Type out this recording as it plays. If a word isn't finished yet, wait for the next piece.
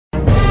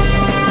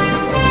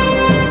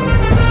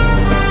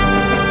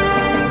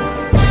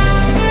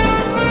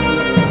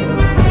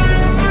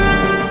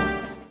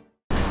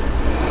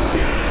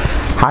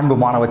அன்பு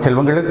மாணவ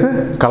செல்வங்களுக்கு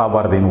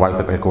கலாபாரதியின்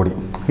வாழ்த்துக்கள் கூடி.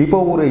 இப்போ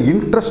ஒரு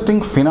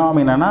இன்ட்ரெஸ்டிங்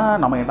ஃபினாமினா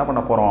நம்ம என்ன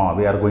பண்ண போகிறோம்,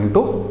 we are going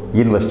to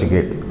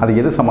investigate. அது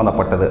எது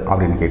சம்மந்தப்பட்டது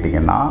அப்படின்னு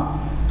கேட்டிங்கன்னா,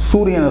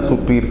 சூரியனை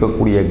சுற்றி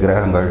இருக்கக்கூடிய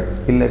கிரகங்கள்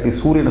இல்லாட்டி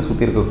சூரியனை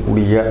சுற்றி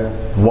இருக்கக்கூடிய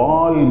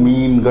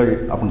வால்மீன்கள்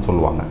அப்படின்னு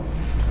சொல்லுவாங்க.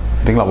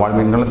 சரிங்களா?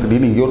 வால்மீன்கள்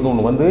திடீர்னு இங்கேருந்து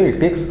ஒன்று வந்து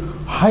it takes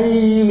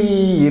highly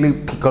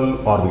elliptical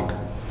orbit.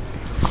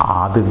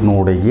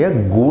 அதனுடைய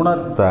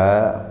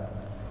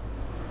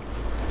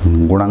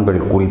குணங்கள்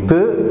குறித்து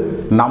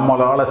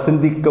நம்மளால்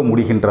சிந்திக்க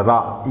முடிகின்றதா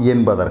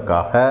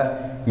என்பதற்காக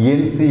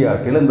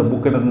NCERTல இந்த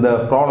புக்கு இந்த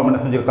ப்ராப்ளம் என்ன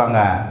செஞ்சுருக்காங்க,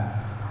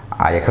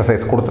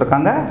 எக்ஸசைஸ்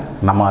கொடுத்துருக்காங்க.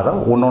 நம்ம அதை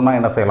ஒன்று ஒன்றா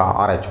என்ன செய்யலாம்,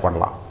 ஆராய்ச்சி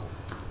பண்ணலாம்.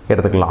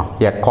 எடுத்துக்கலாம்.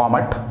 A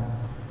comet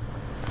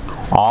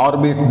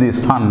orbits the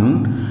sun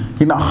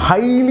in a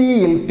highly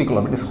elliptical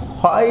orbit. It is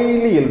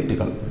highly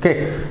elliptical. Okay,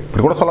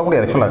 இப்படி கூட சொல்ல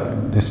முடியாது. ஆக்சுவலாக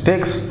this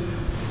takes,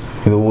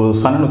 இது ஒரு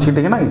சன்னு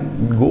வச்சுக்கிட்டிங்கன்னா it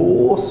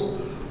goes,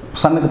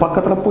 சன்னுக்கு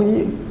பக்கத்தில் போய்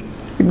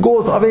it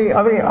goes away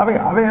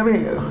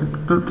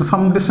to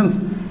some distance,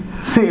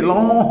 say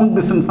long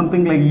distance,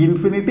 something like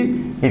infinity,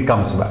 it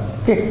comes back.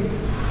 Okay,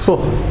 so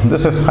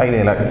this is highly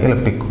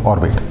elliptic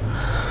orbit.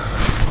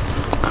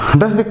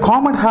 Does the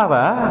comet have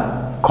a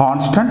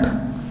constant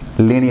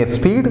linear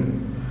speed,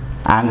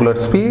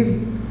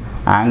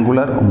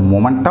 angular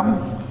momentum,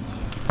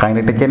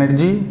 kinetic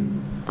energy,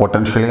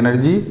 potential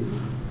energy,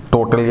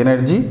 total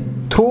energy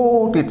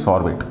throughout its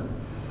orbit?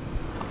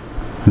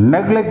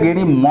 Neglect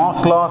any mass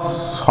loss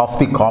of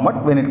the comet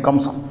when it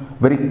comes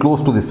very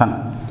close to the sun.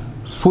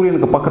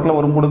 சூரியனுக்கு பக்கத்தில்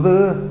வரும்பொழுது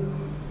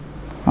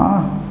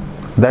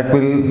that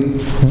will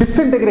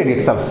disintegrate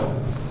itself.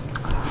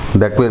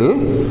 That will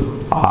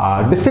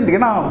disintegrate.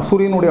 ஏன்னா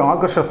சூரியனுடைய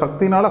ஆகர்ஷ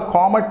சக்தினால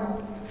comet,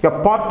 a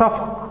part of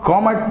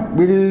comet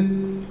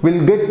will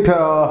get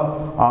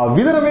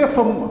wither away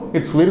from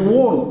its very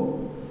own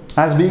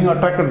as being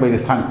attracted by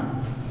the sun.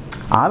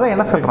 அதை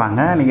என்ன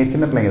சொல்கிறாங்க, நீங்கள்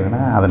சின்ன பிள்ளைங்க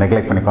தானே, அதை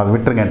நெக்லெக்ட் பண்ணிக்கோ, அதை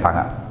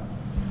விட்டுருங்கன்ட்டாங்க.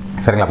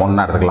 சரிங்களா? அப்போ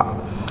ஒன்றா எடுத்துக்கலாம்.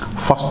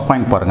 ஃபர்ஸ்ட்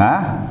பாயிண்ட்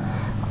பாருங்கள்,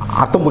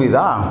 அர்த்தம்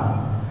புரியுதா?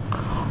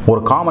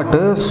 ஒரு காமெட்டு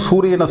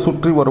சூரியனை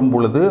சுற்றி வரும்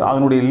பொழுது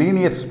அதனுடைய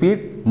லீனியர்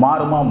ஸ்பீட்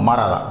மாறுமா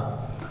மாறாதா?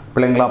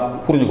 பிள்ளைங்களா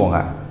புரிஞ்சுக்கோங்க.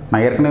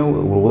 நான் ஏற்கனவே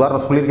ஒரு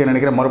உதாரணம் சொல்லியிருக்கேன்னு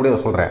நினைக்கிறேன், மறுபடியும்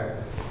அதை சொல்கிறேன்.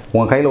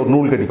 உங்கள் கையில் ஒரு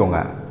நூல்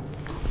கட்டிக்கோங்க,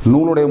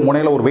 நூலுடைய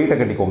முனையில் ஒரு வெயிட்டை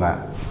கட்டிக்கோங்க,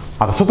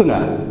 அதை சுற்றுங்க.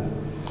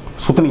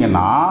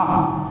 சுற்றுனீங்கன்னா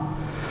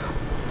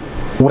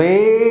ஒரே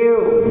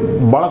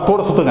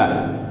பலத்தோடு சுற்றுங்க.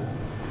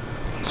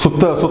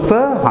 சுத்த சுத்த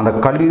அந்த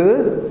கல்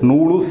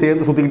நூலும்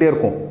சேர்ந்து சுற்றிக்கிட்டே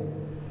இருக்கும்.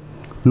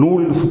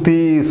 நூல் சுற்றி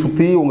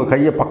சுற்றி உங்கள்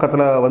கையை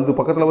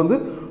பக்கத்தில் வந்து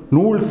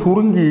நூல்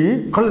சுருங்கி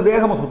கல்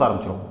வேகமாக சுற்ற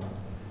ஆரம்பிச்சிடும்.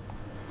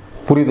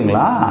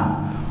 புரியுதுங்களா?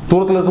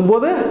 தூரத்தில்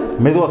இருக்கும்போது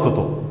மெதுவாக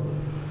சுற்றும்.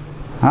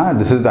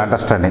 This is the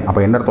understanding.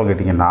 அப்போ என்ன அர்த்தம்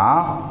கேட்டிங்கன்னா,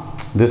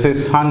 this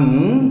is Sun,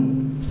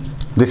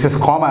 this is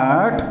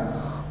Comet.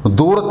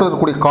 தூரத்தில்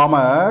இருக்கக்கூடிய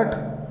காமெட்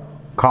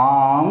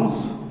காம்ஸ்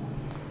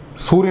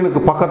சூரியனுக்கு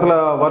பக்கத்தில்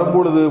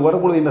வரும்பொழுது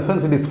in the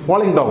sense it is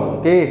falling down.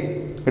 Okay,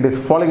 it is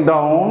falling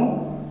down.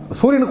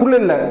 சூரியனுக்குள்ளே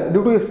இல்லை,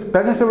 due to its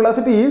tangential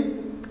velocity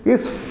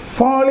is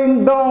falling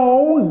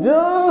down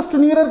just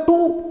nearer to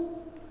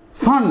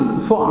sun.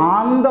 So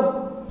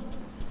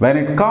when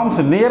it comes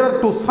nearer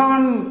to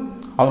sun,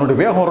 அதனுடைய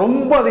வேகம்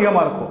ரொம்ப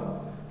அதிகமாக இருக்கும்.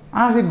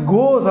 As it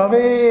goes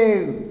away,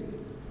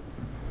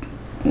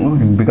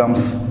 it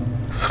becomes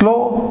slow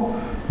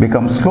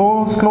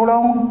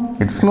down,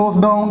 it slows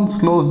down,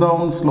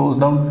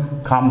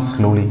 comes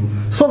slowly.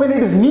 So when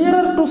it is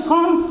nearer to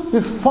sun, it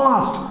is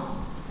fast.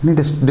 When it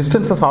is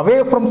distances away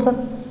from sun,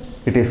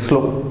 it is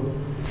slow.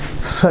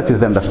 Such is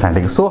the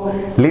understanding. So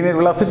linear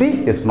velocity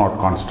is not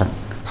constant.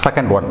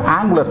 Second one,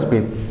 angular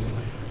speed.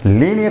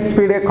 Linear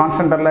speed a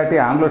constant relativity,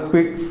 angular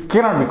speed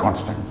cannot be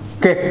constant.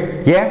 Okay,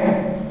 yeah,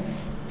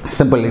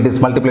 simple. It is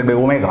multiplied by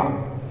omega.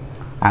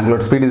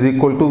 Angular speed is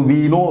equal to, we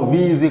know v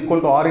is equal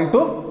to r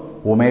into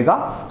omega.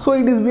 So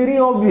it is very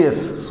obvious.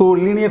 So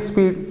linear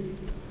speed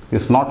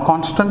is not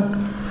constant,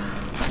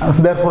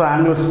 therefore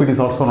angular speed is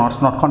also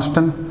not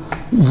constant.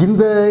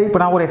 இப்போ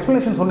நான் ஒரு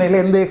explanation சொன்னேன்,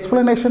 இந்த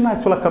explanation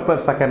ஆக்சுவலாக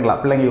coupler செகண்டில்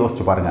பிள்ளைங்க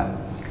யோசிச்சு பாருங்கள்.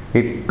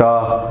 It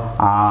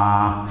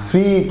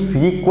sweeps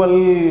equal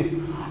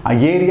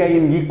area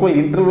in equal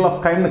interval of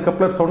டைம்னு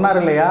கப்ளர் சொன்னார்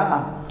இல்லையா?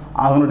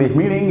 அதனுடைய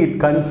மீனிங் இட்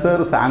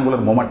கன்சர்வ்ஸ்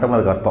ஆங்குலர் மொமெண்டம்.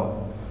 அதுக்கு அர்த்தம்.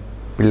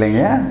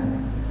 பிள்ளைங்க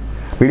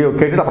வீடியோ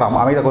கேட்டுட்டு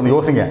அப்புறம் அமைதியாக கொஞ்சம்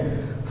யோசிங்க,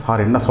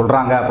 சார் என்ன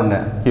சொல்கிறாங்க அப்படின்னு.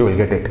 You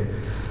will get it.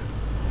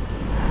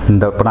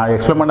 இந்த இப்போ நான்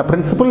எக்ஸ்பிளைன் பண்ண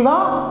பிரின்சிபிள்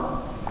தான்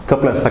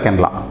coupler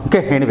second law.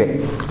 Okay, anyway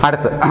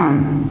அடுத்து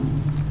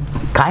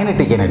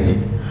kinetic energy.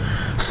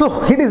 So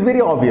it is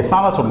very obvious.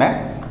 நான் தான் சொன்னேன்,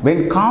 when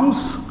comes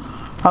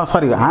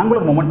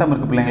angular momentum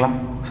இருக்கு பிள்ளைங்களா,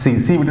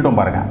 சி விட்டுட்டோம்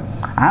பாருங்க.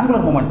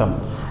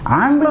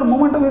 angular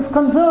momentum is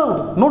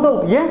conserved, no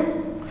doubt. Yeah,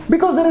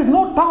 because there is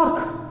no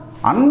torque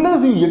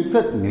unless you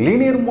exert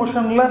linear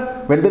motion.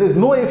 When there is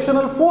no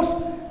external force,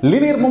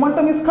 linear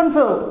momentum is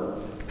conserved.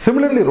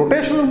 Similarly,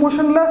 rotational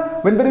motion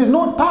when there is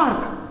no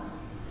torque,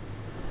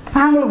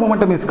 angular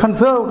momentum is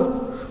conserved.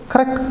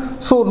 Correct?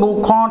 So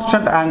no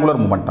constant angular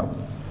momentum.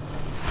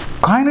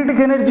 Kinetic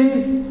energy,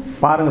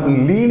 பாருங்க,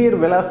 linear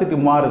velocity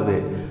மாறுது.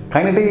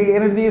 Kinetic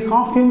energy is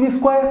half mv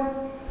square.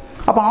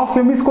 அப்போ of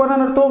ME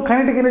ஸ்கொயர்னு அர்த்தம்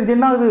kinetic energy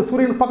என்ன ஆகுது,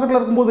 சூரியன் பக்கத்தில்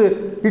இருக்கும்போது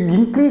it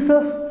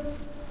increases.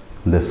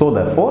 So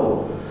therefore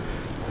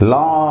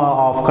law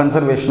of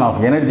conservation of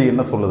energy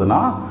என்ன சொல்லுதுன்னா,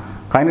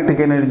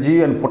 kinetic energy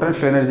and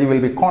potential energy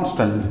will be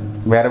constant.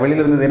 வேறு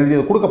வெளியில் இருந்த எனர்ஜி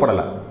அது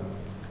கொடுக்கப்படலை.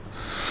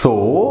 ஸோ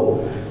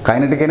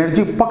கைனடிக்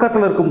எனர்ஜி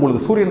பக்கத்தில்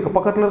இருக்கும்பொழுது, சூரியனுக்கு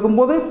பக்கத்தில்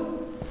இருக்கும்போது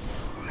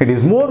இட்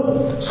இஸ் மோர்,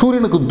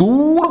 சூரியனுக்கு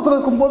தூரத்தில்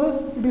இருக்கும்போது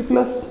it is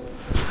less.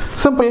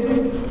 Simple.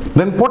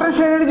 Then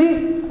potential energy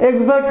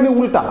exactly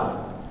உல்டா.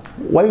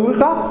 Why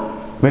ulta?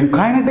 When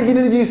kinetic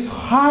energy is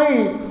high,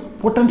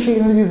 potential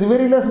energy is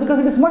very less because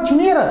it is much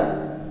nearer.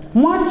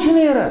 Much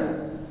nearer.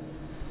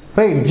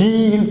 Right? G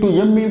into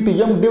M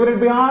divided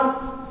by R.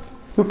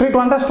 You try to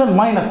understand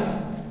minus.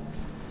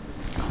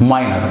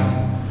 Minus.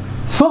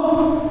 So,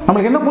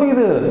 நம்மளுக்கு என்ன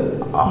புரியுது?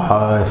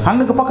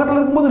 சன்னுக்கு பக்கத்தில்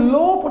இருக்கும்போது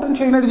low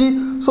potential energy.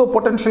 So,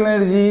 potential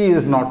energy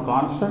is not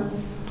constant.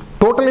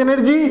 Total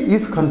energy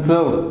is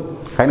conserved.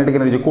 Kinetic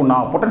energy கூடினா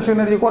potential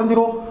energy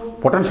குறைஞ்சிரும்.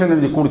 Potential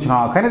energy கூடிச்சுனா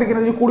kinetic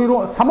energy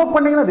கூடிரும். சம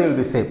பண்ணீங்கன்னா they will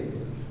be same.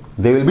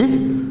 They will be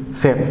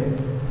same.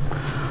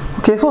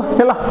 Okay, so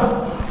எல்லாம்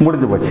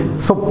முடிஞ்சு போச்சு.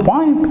 So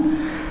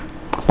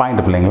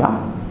point பிள்ளைங்களா,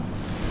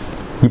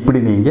 இப்படி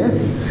நீங்கள்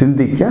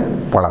சிந்திக்க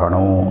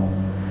பழகணும்.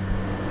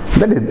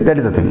 That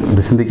is the thing.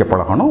 இப்படி சிந்திக்க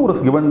பழகணும். ஒரு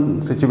கிவன்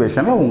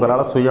சிச்சுவேஷனில்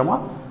உங்களால் சுயமாக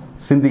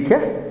சிந்திக்க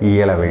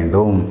இயல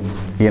வேண்டும்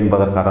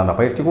என்பதற்காக அந்த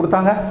பயிற்சி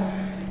கொடுத்தாங்க.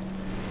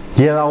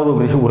 ஏதாவது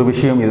ஒரு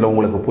விஷயம் இதில்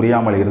உங்களுக்கு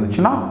புரியாமல்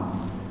இருந்துச்சுன்னா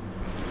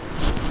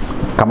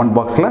கமெண்ட்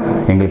பாக்ஸில்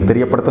எங்களுக்கு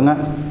தெரியப்படுத்துங்க.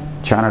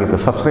 சேனலுக்கு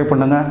சப்ஸ்கிரைப்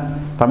பண்ணுங்கள்.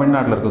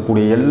 தமிழ்நாட்டில்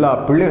இருக்கக்கூடிய எல்லா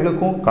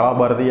பிள்ளைகளுக்கும்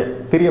கலாபாரதியை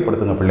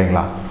தெரியப்படுத்துங்க.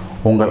 பிள்ளைங்களா,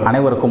 உங்கள்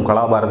அனைவருக்கும்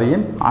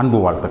கலாபாரதியின் அன்பு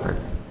வாழ்த்துக்கள்.